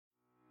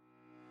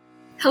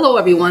Hello,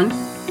 everyone.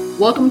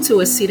 Welcome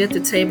to a Seat at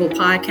the Table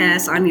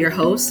podcast. I'm your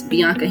host,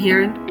 Bianca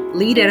Heron,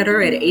 lead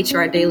editor at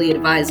HR Daily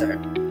Advisor.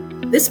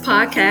 This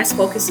podcast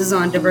focuses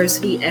on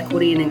diversity,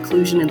 equity, and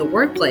inclusion in the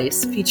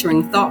workplace,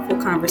 featuring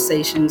thoughtful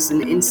conversations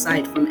and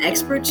insight from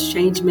experts,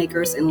 change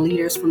makers, and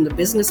leaders from the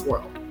business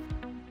world.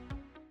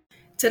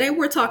 Today,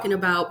 we're talking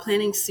about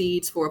planting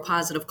seeds for a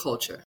positive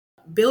culture.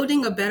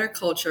 Building a better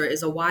culture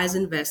is a wise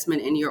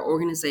investment in your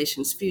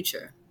organization's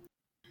future.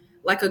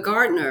 Like a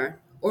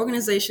gardener,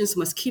 organizations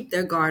must keep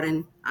their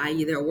garden,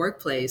 i.e., their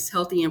workplace,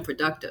 healthy and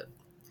productive.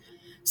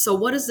 So,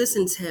 what does this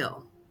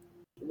entail?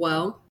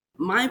 Well,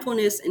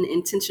 mindfulness and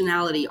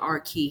intentionality are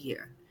key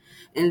here.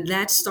 And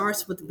that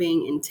starts with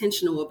being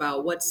intentional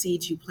about what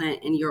seeds you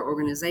plant in your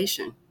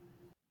organization.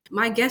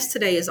 My guest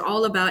today is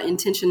all about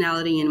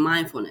intentionality and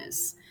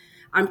mindfulness.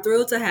 I'm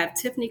thrilled to have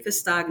Tiffany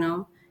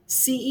Castagno,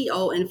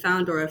 CEO and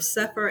founder of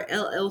CEPHR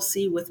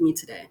LLC, with me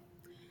today.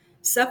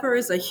 CEPHR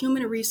is a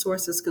human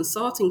resources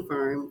consulting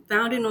firm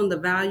founded on the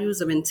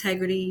values of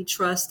integrity,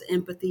 trust,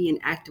 empathy, and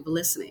active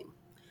listening.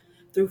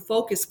 Through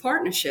focused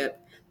partnership,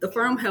 the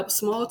firm helps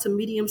small to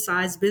medium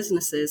sized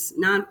businesses,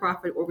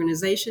 nonprofit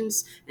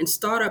organizations, and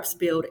startups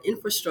build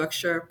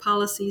infrastructure,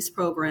 policies,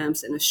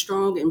 programs, and a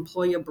strong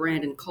employer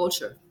brand and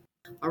culture.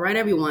 All right,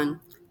 everyone,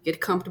 get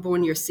comfortable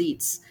in your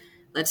seats.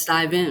 Let's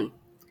dive in.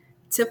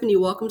 Tiffany,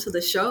 welcome to the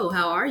show.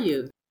 How are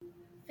you?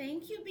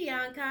 Thank you,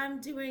 Bianca.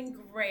 I'm doing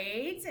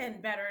great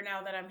and better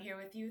now that I'm here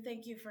with you.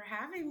 Thank you for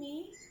having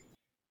me.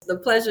 The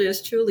pleasure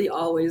is truly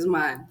always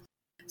mine.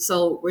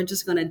 So we're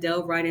just going to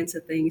delve right into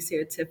things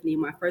here, Tiffany.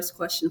 My first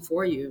question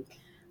for you: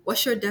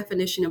 what's your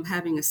definition of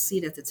having a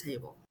seat at the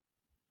table?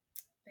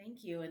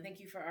 Thank you. And thank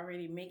you for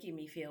already making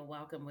me feel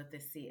welcome with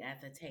this seat at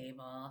the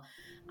table.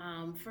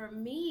 For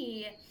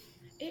me,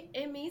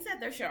 it means that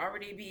there should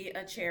already be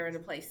a chair and a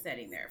place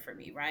sitting there for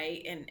me,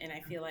 right? And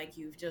I feel like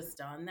you've just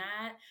done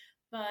that.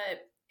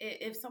 But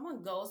if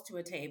someone goes to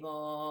a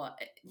table,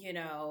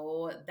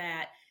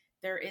 that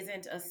there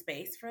isn't a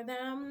space for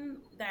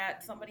them,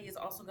 that somebody is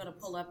also going to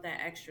pull up that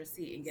extra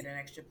seat and get an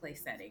extra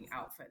place setting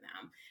out for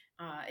them.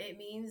 It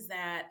means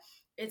that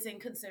it's in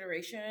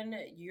consideration.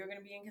 You're going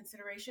to be in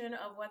consideration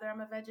of whether I'm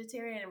a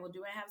vegetarian. Well,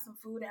 do I have some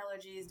food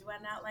allergies? Do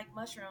I not like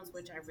mushrooms?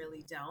 Which I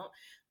really don't.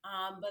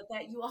 But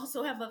that you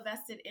also have a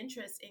vested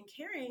interest in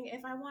caring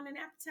if I want an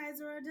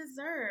appetizer or a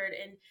dessert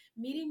and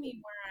meeting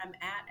me where I'm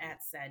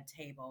at said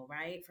table,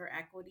 right? For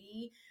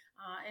equity.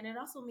 And it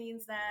also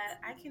means that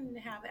I can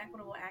have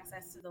equitable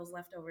access to those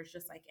leftovers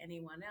just like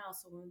anyone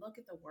else. So when we look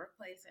at the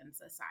workplace and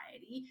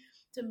society,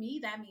 to me,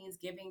 that means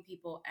giving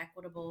people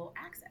equitable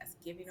access,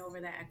 giving over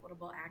that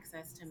equitable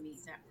access to meet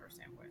that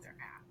person where they're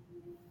at.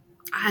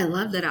 I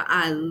love that.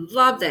 I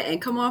love that.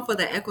 And come on for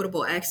the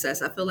equitable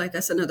access. I feel like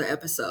that's another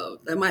episode.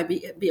 That might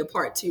be a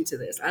part two to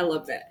this. I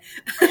love that.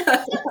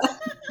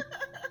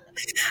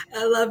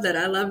 I love that.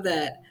 I love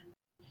that.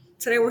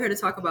 Today we're here to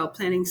talk about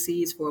planting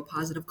seeds for a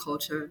positive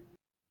culture.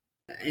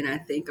 And I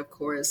think, of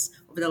course,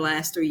 over the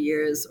last 3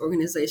 years,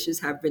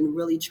 organizations have been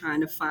really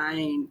trying to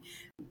find,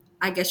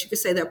 I guess you could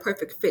say, their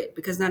perfect fit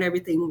because not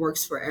everything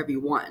works for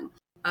everyone.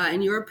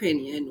 In your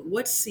opinion,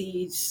 what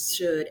seeds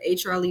should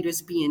HR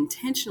leaders be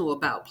intentional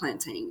about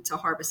planting to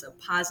harvest a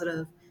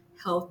positive,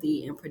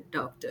 healthy, and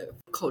productive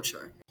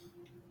culture?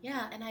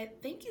 Yeah, and I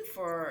thank you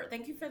for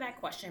that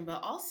question,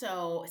 but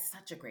also it's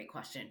such a great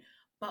question.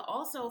 But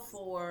also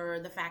for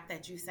the fact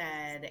that you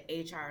said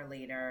HR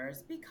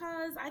leaders,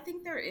 because I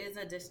think there is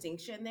a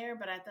distinction there,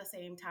 but at the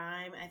same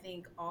time, I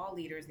think all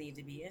leaders need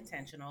to be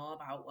intentional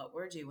about what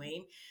we're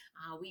doing.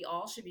 We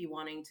all should be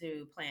wanting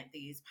to plant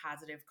these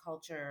positive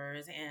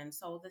cultures and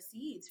sow the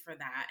seeds for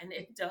that. And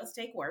it does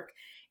take work.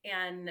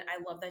 And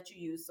I love that you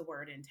use the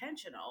word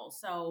intentional.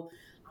 So,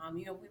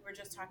 we were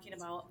just talking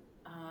about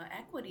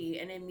equity,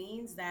 and it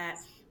means that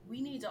we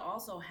need to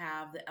also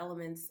have the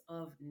elements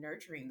of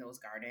nurturing those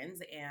gardens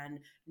and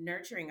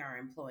nurturing our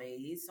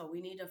employees. So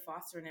we need to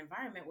foster an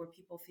environment where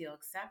people feel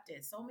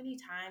accepted. So many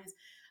times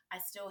I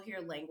still hear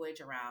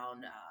language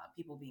around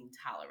people being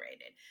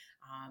tolerated,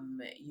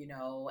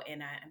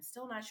 and I'm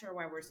still not sure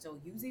why we're still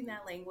using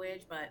that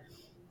language, but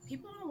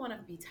people don't want to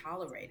be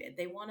tolerated.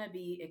 They want to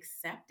be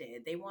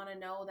accepted. They want to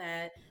know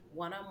that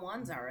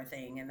one-on-ones are a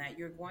thing and that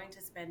you're going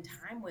to spend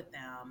time with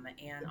them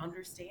and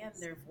understand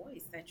their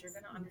voice, that you're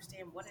going to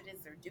understand what it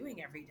is they're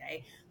doing every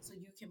day so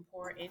you can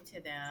pour into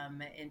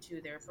them,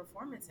 into their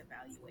performance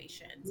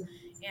evaluations.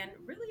 And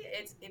really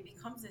it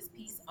becomes this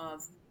piece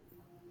of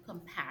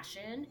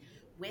compassion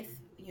with,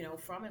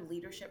 from a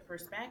leadership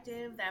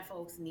perspective, that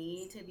folks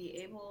need to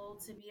be able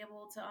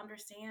to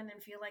understand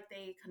and feel like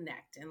they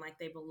connect and like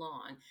they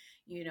belong.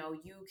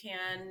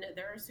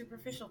 There are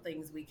superficial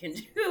things we can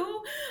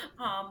do,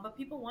 but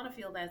people want to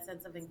feel that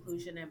sense of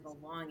inclusion and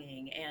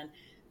belonging. And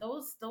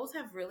those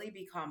have really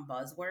become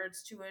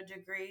buzzwords to a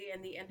degree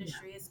in the Yeah.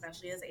 industry,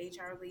 especially as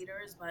HR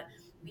leaders. But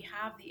we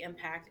have the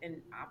impact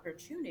and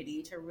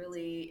opportunity to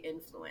really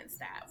influence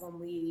that when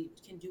we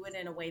can do it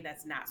in a way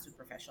that's not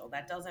superficial,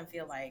 that doesn't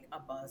feel like a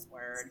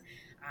buzzword,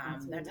 that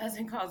Absolutely.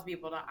 doesn't cause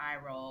people to eye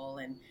roll,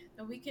 and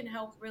that we can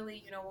help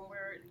really,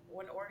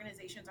 when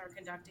organizations are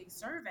conducting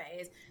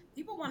surveys,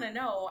 people want to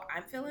know,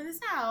 I'm filling this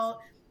out.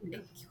 Yeah.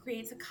 It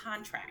creates a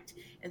contract.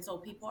 And so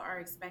people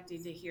are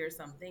expecting to hear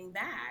something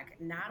back,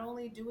 not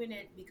only doing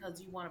it because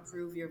you want to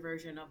prove your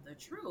version of the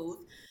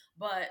truth,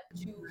 but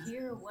to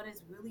hear what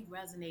is really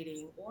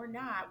resonating or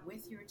not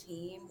with your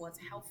team, what's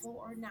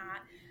helpful or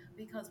not.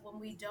 Because when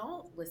we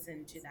don't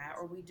listen to that,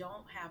 or we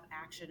don't have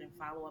action and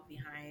follow up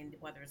behind,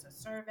 whether it's a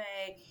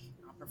survey,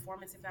 a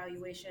performance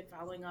evaluation,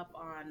 following up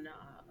on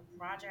a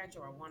project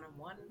or a one on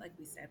one, like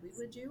we said we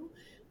would do,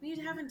 we need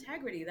to have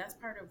integrity. That's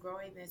part of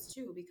growing this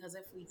too, because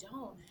if we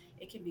don't,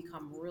 it can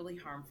become really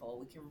harmful.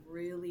 We can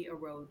really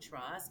erode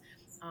trust.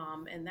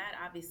 And that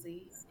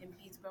obviously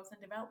impedes growth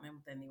and development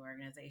within the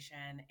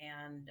organization.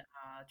 And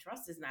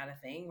trust is not a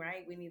thing,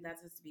 right? We need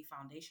that to be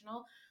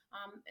foundational.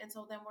 And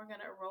so then we're going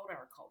to erode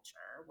our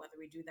culture, whether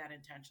we do that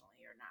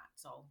intentionally or not.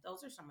 So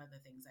those are some of the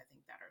things I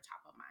think that are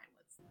top of mind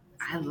with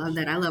I love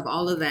that. I leadership. love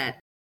all of that.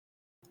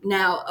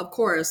 Now, of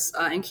course,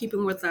 in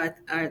keeping with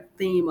our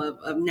theme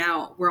of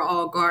now we're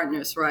all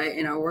gardeners, right?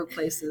 In our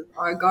workplaces,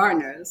 are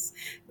gardeners.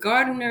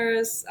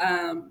 Gardeners,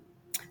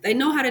 they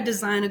know how to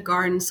design a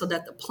garden so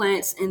that the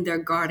plants in their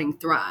garden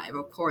thrive,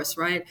 of course,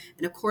 right?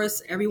 And of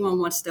course, everyone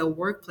wants their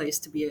workplace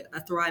to be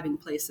a thriving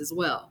place as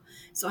well.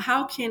 So,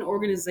 how can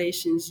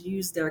organizations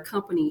use their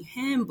company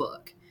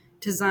handbook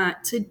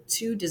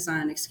to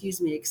design,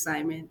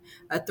 excitement,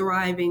 a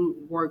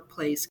thriving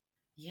workplace?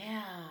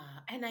 Yeah.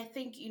 And I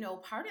think,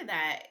 part of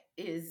that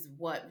is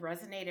what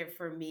resonated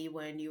for me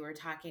when you were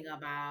talking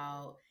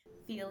about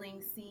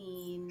feeling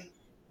seen,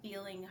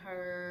 feeling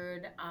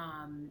heard.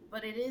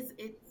 But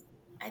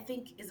I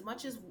think as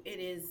much as it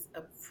is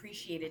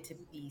appreciated to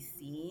be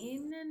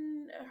seen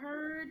and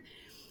heard,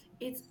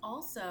 it's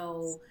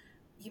also,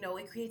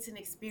 it creates an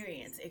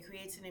experience. It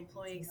creates an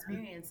employee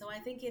experience. So I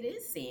think it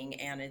is seeing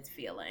and it's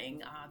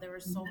feeling. There are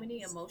so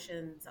many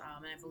emotions,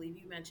 and I believe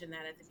you mentioned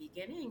that at the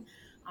beginning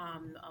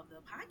of the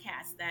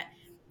podcast, that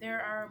there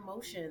are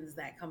emotions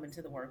that come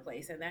into the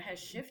workplace, and that has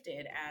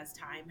shifted as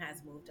time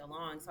has moved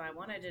along. So I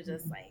wanted to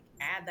just like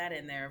add that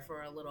in there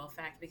for a little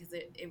effect, because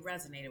it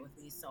resonated with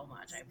me so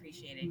much. I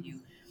appreciated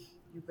you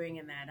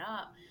bringing that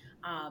up.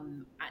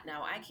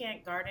 Now I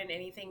can't garden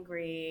anything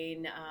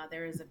green.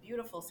 There is a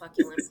beautiful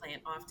succulent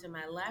plant off to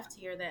my left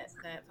here that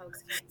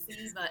folks can't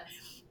see, but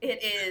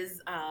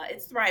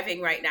it's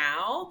thriving right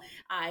now.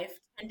 I've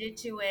tended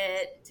to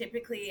it.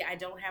 Typically, I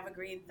don't have a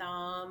green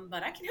thumb,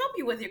 but I can help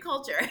you with your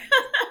culture.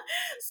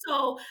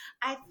 So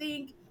I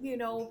think,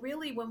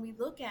 really when we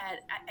look at,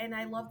 and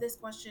I love this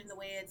question, the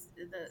way it's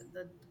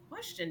the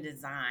question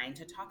designed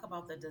to talk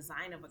about the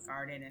design of a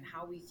garden and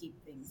how we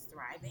keep things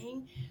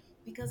thriving,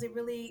 because it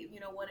really,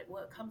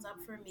 what comes up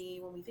for me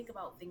when we think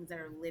about things that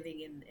are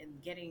living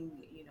and getting,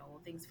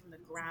 things from the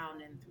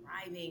ground and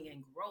thriving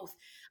and growth,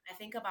 I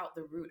think about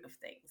the root of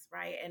things,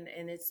 right? And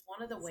it's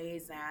one of the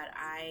ways that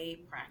I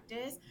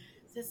practice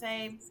to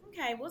say,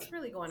 okay, what's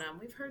really going on?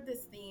 We've heard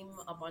this theme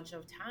a bunch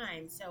of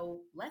times, so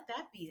let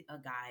that be a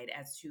guide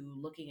as to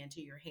looking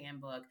into your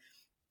handbook,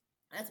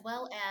 as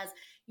well as,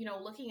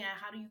 looking at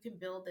how you can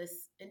build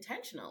this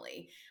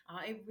intentionally.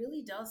 It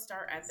really does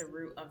start at the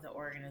root of the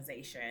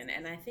organization,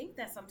 and I think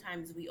that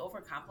sometimes we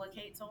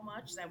overcomplicate so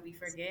much that we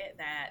forget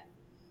that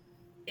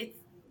it's,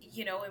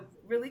 it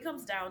really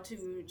comes down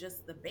to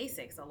just the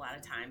basics. A lot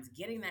of times,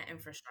 getting that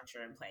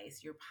infrastructure in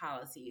place, your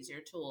policies,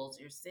 your tools,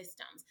 your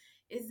systems.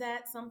 Is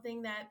that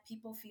something that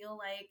people feel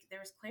like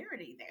there's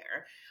clarity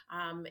there?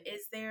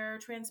 Is there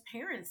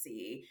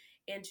transparency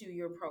into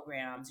your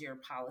programs, your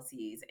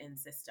policies and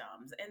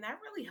systems? And that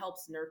really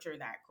helps nurture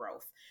that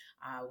growth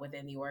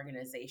within the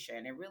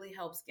organization. It really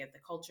helps get the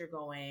culture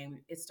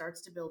going. It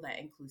starts to build that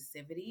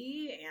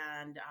inclusivity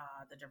and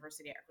the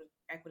diversity,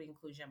 equity,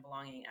 inclusion,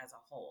 belonging as a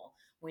whole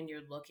when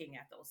you're looking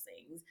at those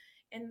things.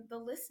 And the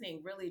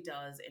listening really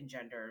does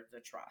engender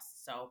the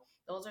trust. So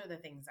those are the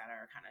things that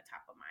are kind of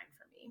top of mind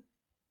for me.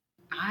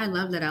 I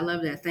love that. I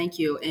love that. Thank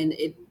you. And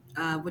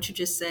what you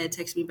just said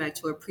takes me back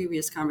to a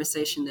previous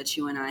conversation that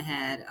you and I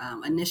had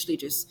initially,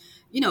 just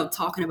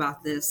talking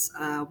about this,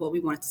 what we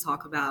wanted to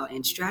talk about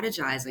and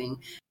strategizing.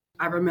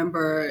 I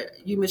remember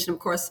you mentioned,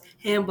 of course,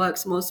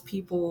 handbooks. Most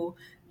people,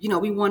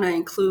 we want to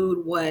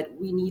include what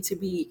we need to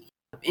be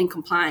in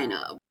compliant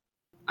of.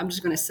 I'm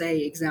just going to say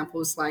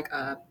examples like,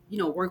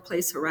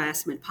 workplace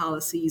harassment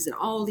policies and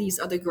all these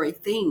other great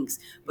things.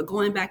 But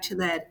going back to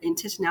that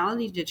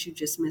intentionality that you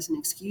just mentioned,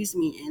 excuse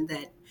me, and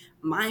that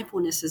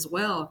mindfulness as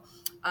well,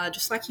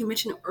 just like you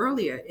mentioned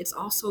earlier, it's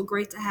also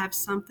great to have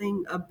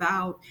something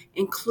about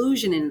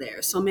inclusion in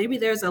there. So maybe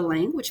there's a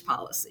language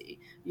policy,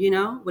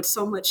 with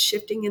so much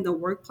shifting in the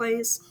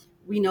workplace,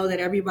 we know that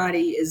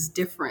everybody is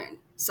different.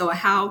 So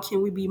how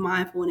can we be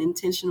mindful and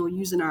intentional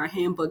using our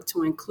handbook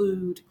to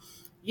include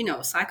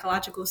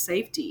psychological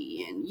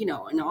safety, and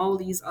and all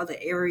these other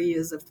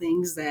areas of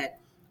things that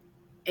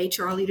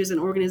HR leaders and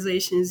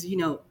organizations,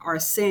 are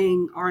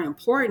saying are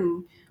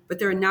important, but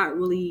they're not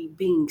really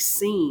being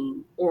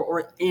seen,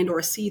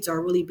 or seeds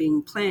are really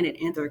being planted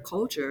in their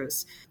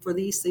cultures for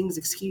these things,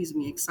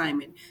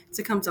 excitement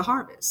to come to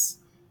harvest.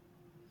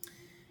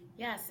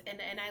 Yes, and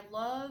I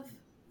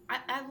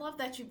love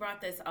that you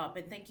brought this up,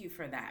 and thank you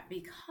for that,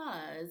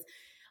 because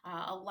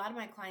a lot of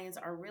my clients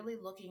are really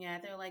looking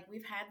at, they're like,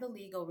 we've had the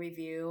legal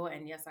review,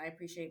 and yes, I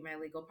appreciate my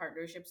legal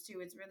partnerships too.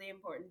 It's really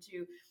important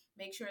to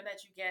make sure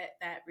that you get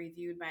that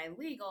reviewed by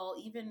legal,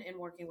 even in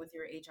working with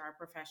your HR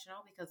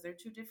professional, because they're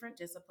two different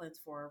disciplines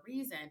for a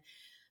reason.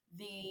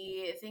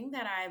 The thing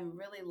that I'm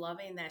really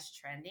loving that's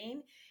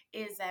trending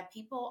is that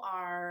people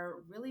are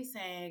really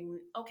saying,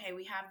 okay,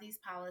 we have these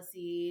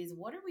policies.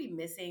 What are we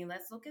missing?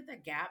 Let's look at the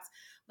gaps.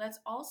 Let's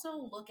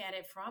also look at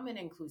it from an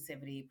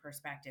inclusivity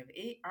perspective.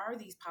 Are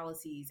these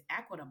policies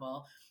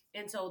equitable?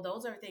 And so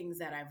those are things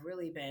that I've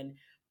really been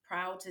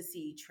proud to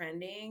see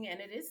trending. And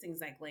it is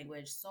things like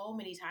language. So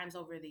many times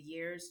over the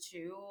years,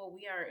 too,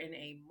 we are in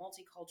a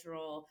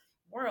multicultural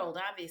world,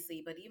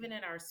 obviously, but even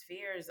in our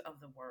spheres of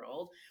the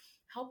world,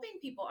 helping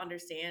people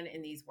understand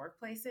in these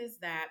workplaces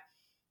that,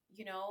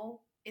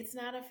 it's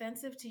not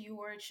offensive to you,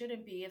 or it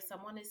shouldn't be, if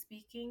someone is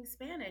speaking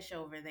Spanish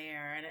over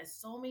there. And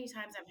it's so many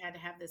times I've had to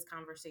have this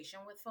conversation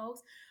with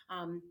folks.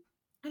 Um,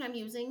 and I'm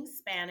using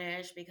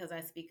Spanish because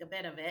I speak a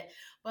bit of it,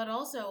 but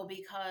also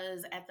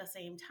because at the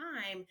same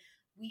time,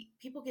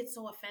 people get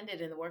so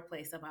offended in the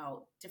workplace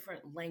about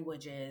different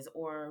languages,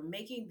 or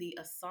making the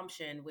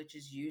assumption, which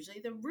is usually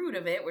the root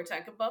of it. We're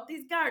talking about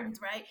these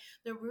gardens, right?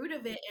 The root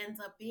of it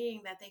ends up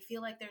being that they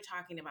feel like they're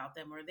talking about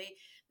them,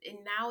 and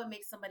now it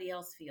makes somebody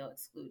else feel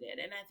excluded.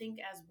 And I think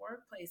as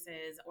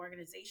workplaces,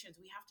 organizations,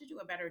 we have to do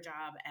a better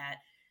job at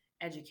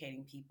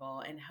educating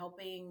people and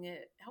helping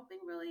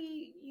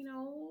really,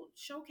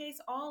 showcase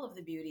all of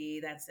the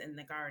beauty that's in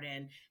the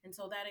garden. And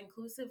so that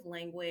inclusive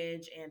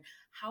language, and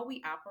how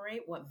we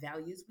operate, what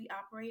values we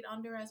operate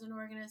under as an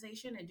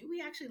organization, and do we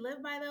actually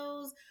live by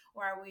those,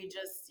 or are we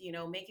just,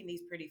 making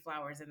these pretty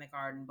flowers in the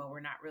garden, but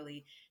we're not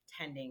really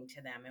tending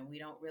to them, and we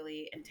don't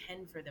really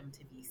intend for them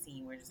to be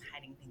seen. We're just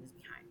hiding things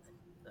behind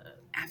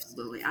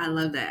Absolutely. I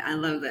love that. I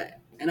love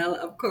that. And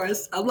of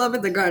course, I'm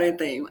loving the garden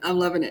theme. I'm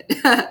loving it.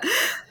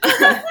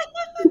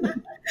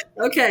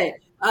 the Okay.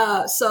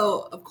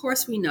 So of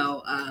course we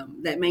know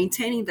that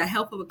maintaining the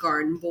health of a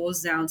garden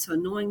boils down to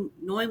knowing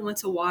when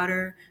to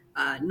water,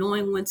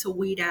 knowing when to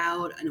weed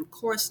out, and of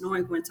course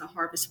knowing when to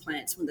harvest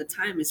plants when the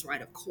time is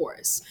right. Of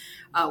course,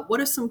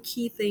 what are some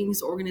key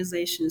things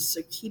organizations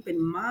should keep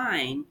in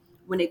mind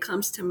when it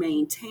comes to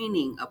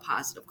maintaining a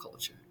positive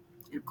culture?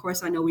 And of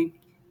course, I know we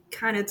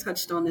kind of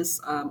touched on this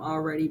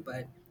already,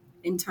 but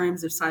in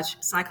terms of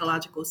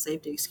psychological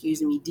safety,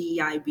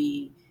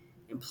 DEIB,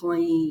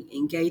 employee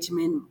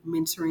engagement,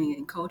 mentoring,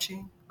 and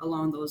coaching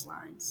along those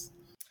lines.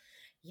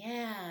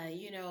 Yeah,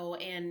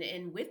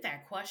 and with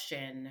that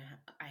question,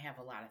 I have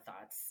a lot of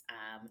thoughts.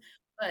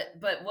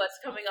 But what's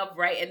coming up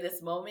right in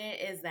this moment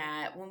is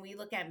that when we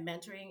look at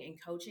mentoring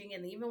and coaching,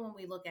 and even when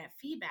we look at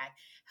feedback,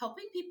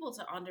 helping people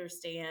to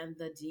understand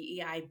the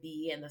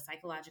DEIB and the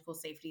psychological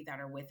safety that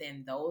are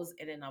within those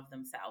in and of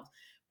themselves.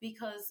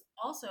 Because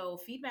also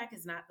feedback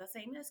is not the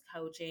same as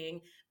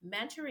coaching.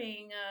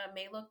 Mentoring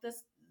may look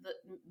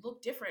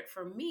different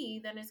for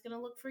me than it's going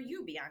to look for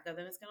you, Bianca,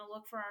 than it's going to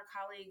look for our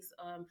colleagues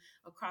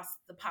across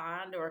the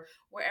pond, or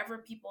wherever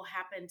people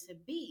happen to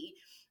be,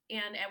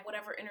 and at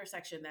whatever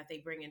intersection that they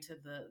bring into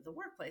the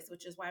workplace,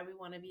 which is why we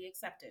want to be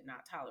accepted,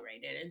 not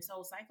tolerated. And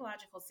so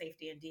psychological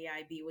safety and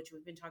DIB, which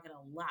we've been talking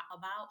a lot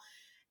about,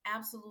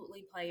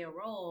 absolutely play a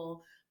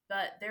role.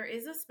 But there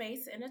is a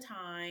space and a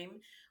time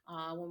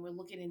when we're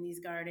looking in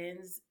these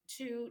gardens,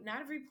 to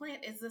not every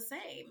plant is the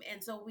same.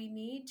 And so we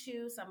need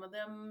to, some of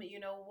them,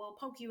 will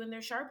poke you and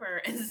they're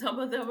sharper, and some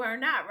of them are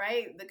not,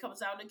 right? That comes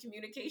down to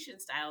communication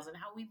styles and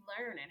how we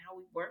learn and how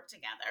we work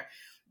together.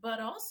 But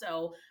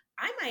also,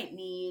 I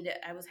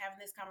was having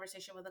this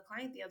conversation with a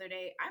client the other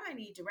day, I might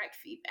need direct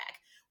feedback,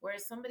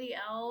 whereas somebody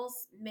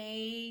else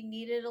may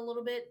need it a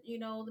little bit,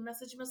 the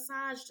message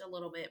massaged a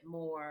little bit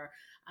more.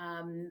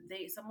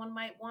 Someone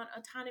might want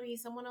autonomy,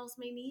 someone else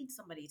may need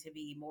somebody to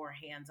be more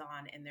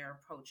hands-on in their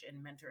approach and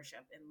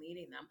mentorship and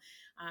leading them.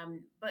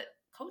 But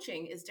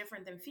coaching is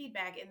different than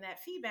feedback, in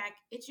that feedback,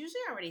 it's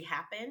usually already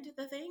happened,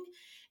 the thing,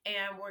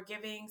 and we're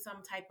giving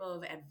some type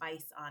of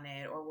advice on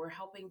it, or we're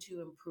helping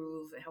to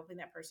improve, helping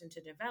that person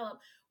to develop.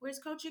 Whereas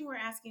coaching, we're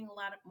asking a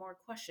lot of more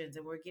questions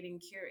and we're getting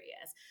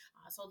curious.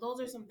 So those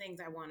are some things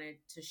I wanted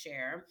to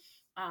share.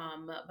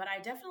 But I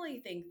definitely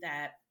think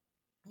that,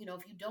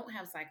 if you don't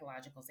have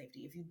psychological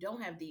safety, if you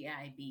don't have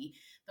DIB,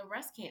 the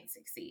rest can't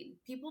succeed.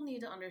 People need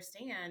to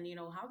understand,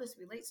 how this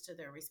relates to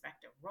their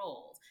respective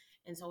roles.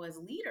 And so as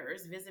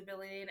leaders,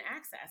 visibility and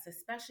access,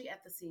 especially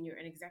at the senior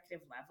and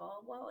executive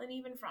level, well, and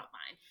even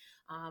frontline,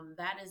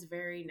 that is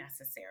very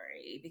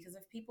necessary, because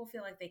if people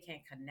feel like they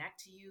can't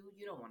connect to you,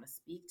 you don't want to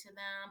speak to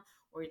them,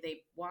 or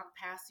they walk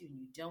past you and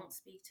you don't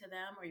speak to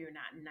them, or you're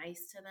not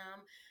nice to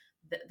them,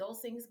 those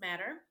things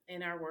matter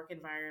in our work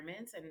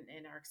environments and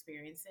in our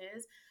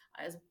experiences,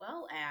 as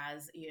well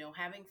as,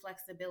 having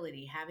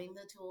flexibility, having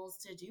the tools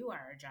to do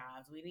our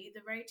jobs. We need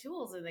the right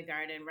tools in the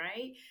garden,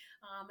 right?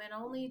 And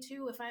only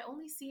too, if I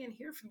only see and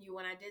hear from you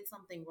when I did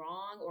something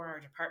wrong, or our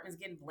department's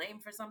getting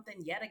blamed for something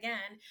yet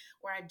again,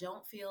 or I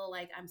don't feel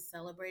like I'm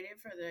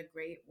celebrated for the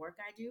great work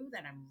I do,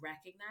 that I'm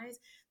recognized,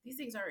 these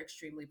things are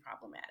extremely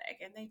problematic,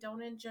 and they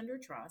don't engender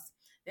trust.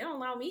 They don't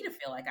allow me to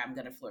feel like I'm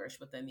going to flourish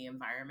within the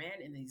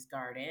environment, in these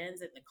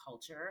gardens, and the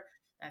culture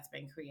that's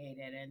been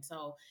created. And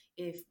so,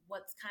 if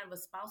what's kind of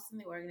espoused in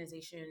the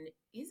organization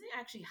isn't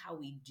actually how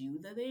we do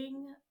the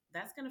thing,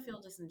 that's going to feel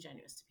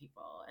disingenuous to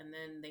people. And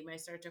then they might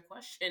start to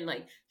question,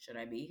 like, should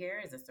I be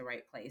here? Is this the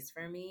right place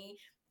for me?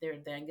 They're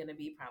then going to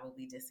be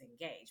probably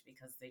disengaged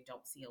because they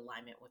don't see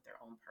alignment with their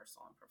own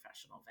personal and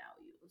professional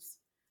values.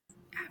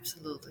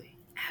 Absolutely,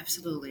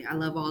 absolutely. I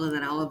love all of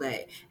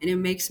that, and it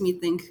makes me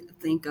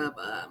think of,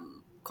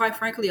 quite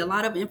frankly, a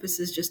lot of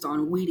emphasis just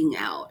on weeding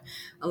out.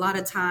 A lot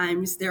of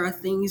times, there are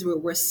things where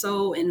we're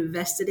so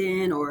invested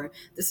in, or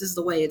this is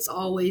the way it's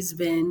always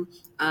been,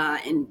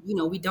 and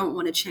we don't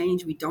want to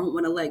change. We don't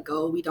want to let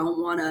go. We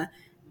don't want to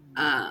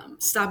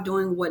stop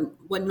doing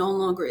what no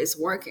longer is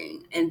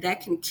working, and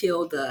that can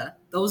kill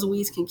those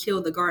weeds can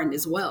kill the garden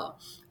as well.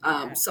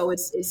 Yeah, So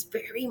it's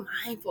very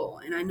mindful,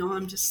 and I know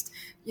I'm just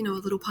a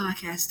little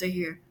podcaster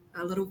here,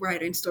 a little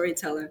writer and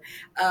storyteller,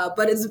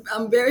 but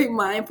I'm very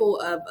mindful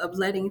of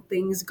letting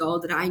things go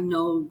that I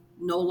know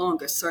no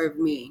longer serve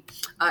me,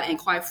 and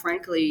quite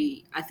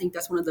frankly, I think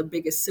that's one of the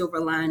biggest silver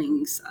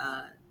linings,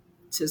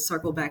 to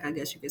circle back, I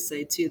guess you could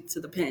say, to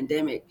the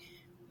pandemic.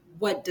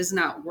 What does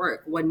not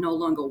work, what no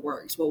longer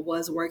works, what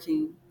was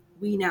working,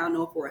 we now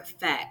know for a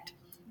fact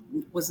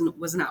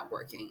was not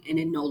working, and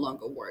it no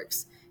longer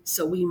works.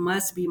 So we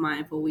must be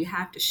mindful. We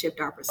have to shift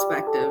our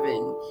perspective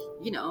and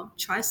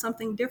try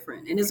something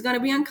different. And it's going to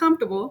be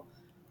uncomfortable,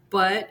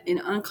 but in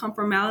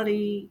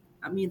uncomfortability,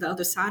 I mean, the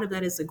other side of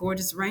that is a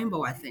gorgeous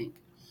rainbow, I think.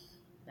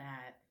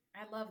 that.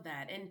 I love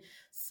that. And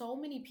so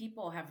many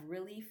people have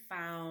really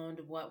found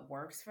what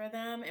works for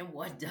them and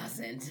what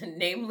doesn't,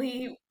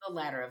 namely the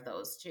latter of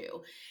those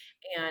two.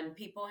 And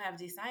people have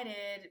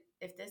decided,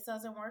 if this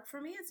doesn't work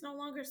for me, it's no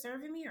longer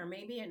serving me, or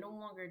maybe it no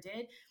longer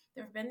did.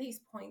 There have been these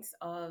points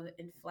of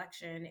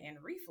inflection and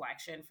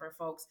reflection for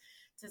folks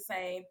to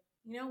say,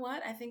 you know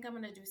what, I think I'm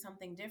going to do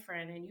something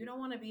different. And you don't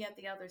want to be at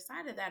the other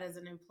side of that as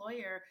an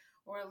employer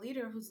or a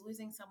leader who's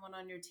losing someone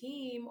on your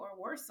team, or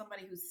worse,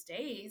 somebody who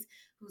stays,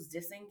 who's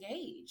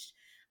disengaged.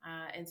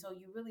 And so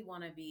you really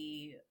want to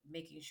be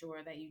making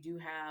sure that you do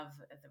have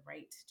the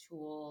right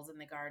tools in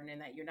the garden,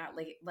 and that you're not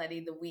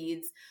letting the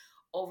weeds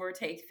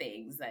overtake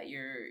things, that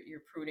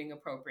you're pruning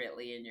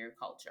appropriately in your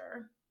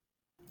culture.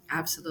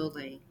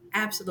 Absolutely.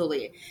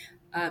 Absolutely.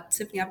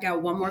 Tiffany, I've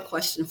got one more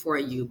question for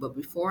you. But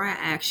before I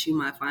ask you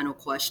my final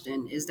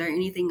question, is there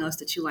anything else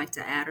that you like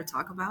to add or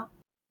talk about?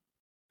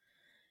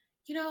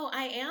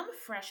 I am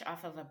fresh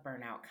off of a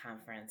burnout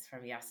conference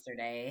from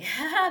yesterday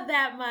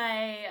that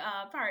my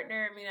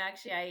partner,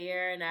 Meenakshi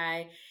Iyer, and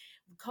I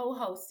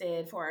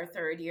co-hosted for our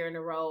third year in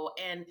a row.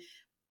 And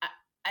I,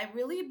 I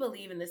really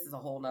believe, and this is a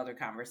whole nother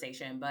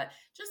conversation, but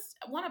just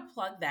want to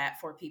plug that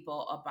for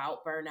people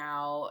about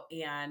burnout.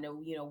 And,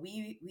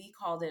 we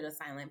called it a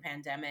silent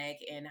pandemic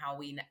in how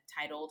we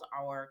titled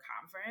our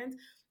conference,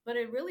 but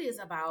it really is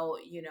about,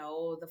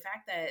 the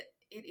fact that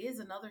it is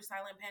another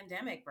silent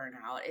pandemic.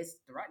 Burnout is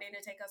threatening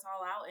to take us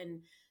all out.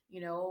 And,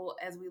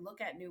 as we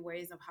look at new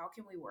ways of how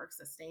can we work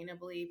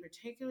sustainably,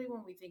 particularly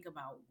when we think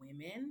about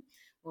women,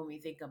 when we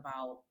think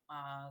about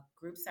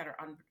groups that are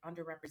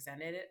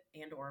underrepresented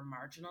and or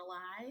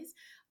marginalized,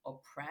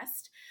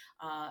 oppressed,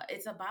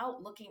 it's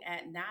about looking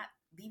at not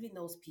leaving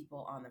those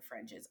people on the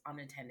fringes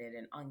unattended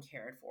and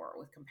uncared for,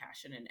 with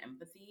compassion and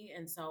empathy.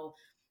 And so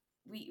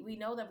we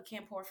know that we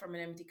can't pour from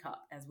an empty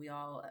cup, as we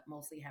all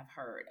mostly have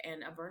heard.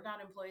 And a burned out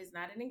employee is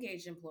not an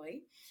engaged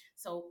employee.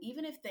 So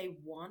even if they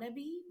want to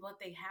be, but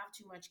they have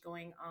too much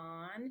going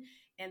on,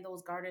 and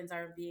those gardens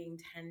aren't being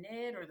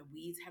tended, or the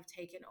weeds have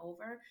taken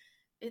over,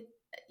 it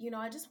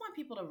I just want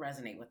people to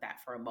resonate with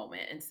that for a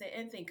moment, and say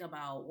and think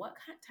about, what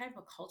type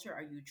of culture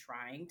are you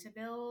trying to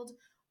build?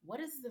 What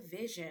is the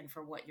vision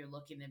for what you're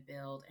looking to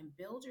build, and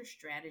build your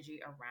strategy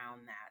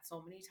around that.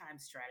 So many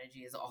times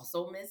strategy is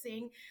also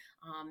missing,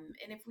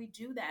 and if we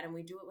do that, and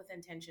we do it with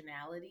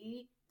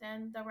intentionality,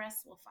 then the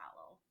rest will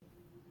follow.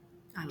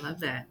 I love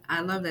that. I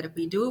love that. If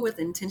we do it with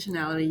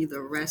intentionality,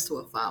 the rest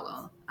will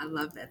follow. I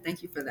love that.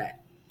 Thank you for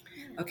that.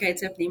 Yeah, Okay,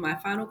 Tiffany, my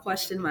final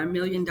question, my $1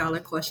 million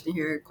question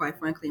here, quite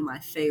frankly, my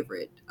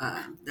favorite,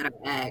 that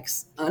I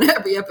ask on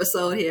every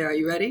episode here. Are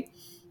you ready?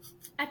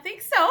 I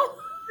think so.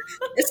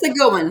 It's a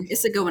good one.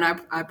 It's a good one.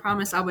 I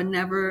promise I would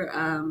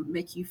never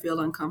make you feel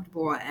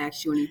uncomfortable or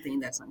ask you anything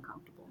that's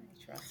uncomfortable.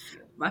 I trust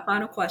you. My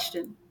final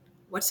question: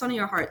 what's on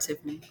your heart,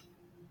 Tiffany?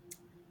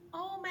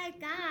 Oh my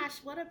gosh,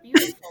 what a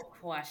beautiful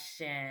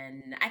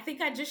question. I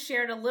think I just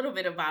shared a little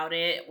bit about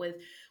it with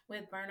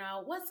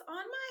burnout. What's on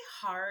my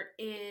heart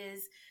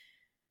is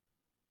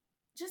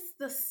just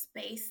the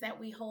space that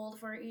we hold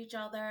for each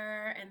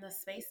other and the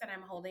space that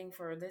I'm holding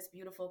for this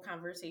beautiful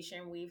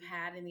conversation we've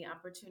had and the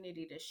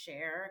opportunity to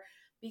share,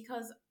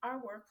 because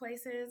our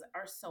workplaces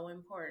are so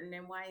important.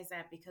 And why is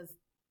that? Because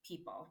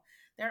people,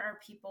 there are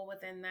people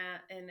within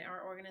that in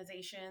our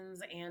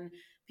organizations, and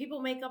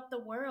people make up the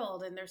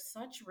world. And there's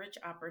such rich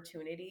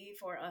opportunity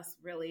for us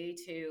really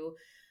to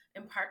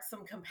impart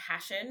some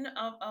compassion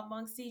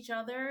amongst each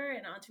other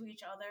and onto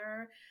each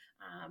other.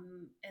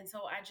 And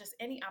so I just,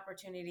 any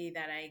opportunity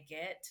that I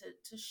get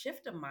to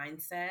shift a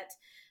mindset,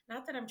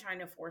 not that I'm trying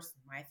to force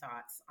my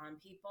thoughts on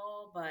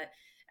people, but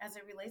as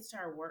it relates to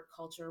our work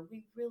culture,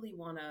 we really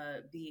want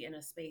to be in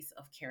a space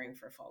of caring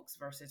for folks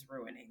versus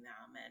ruining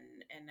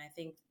them. And I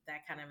think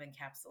that kind of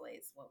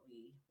encapsulates what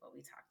we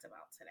talked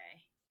about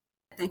today.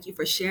 Thank you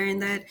for sharing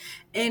that.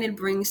 And it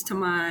brings to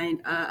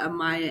mind a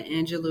Maya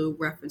Angelou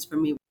reference for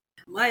me.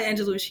 Maya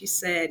Angelou, she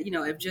said,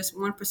 if just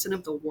 1%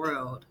 of the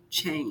world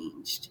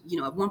changed, if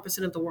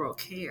 1% of the world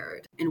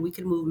cared, and we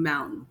could move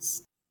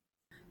mountains.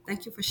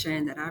 Thank you for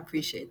sharing that. I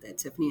appreciate that,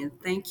 Tiffany. And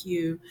thank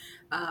you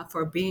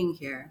for being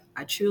here.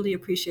 I truly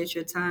appreciate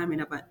your time,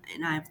 and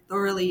I've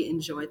thoroughly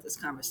enjoyed this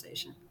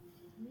conversation.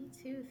 Me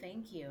too.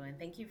 Thank you. And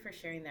thank you for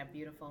sharing that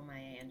beautiful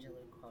Maya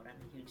Angelou quote.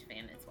 I'm a huge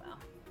fan as well.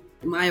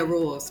 Maya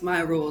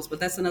rules, but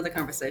that's another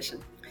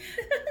conversation.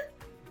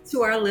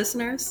 To our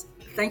listeners,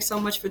 thanks so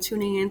much for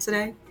tuning in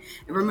today.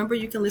 And remember,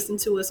 you can listen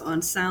to us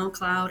on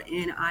SoundCloud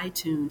and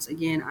iTunes.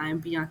 Again, I'm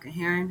Bianca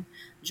Heron.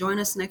 Join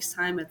us next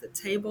time at the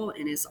table,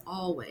 and as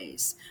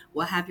always,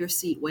 we'll have your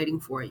seat waiting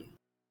for you.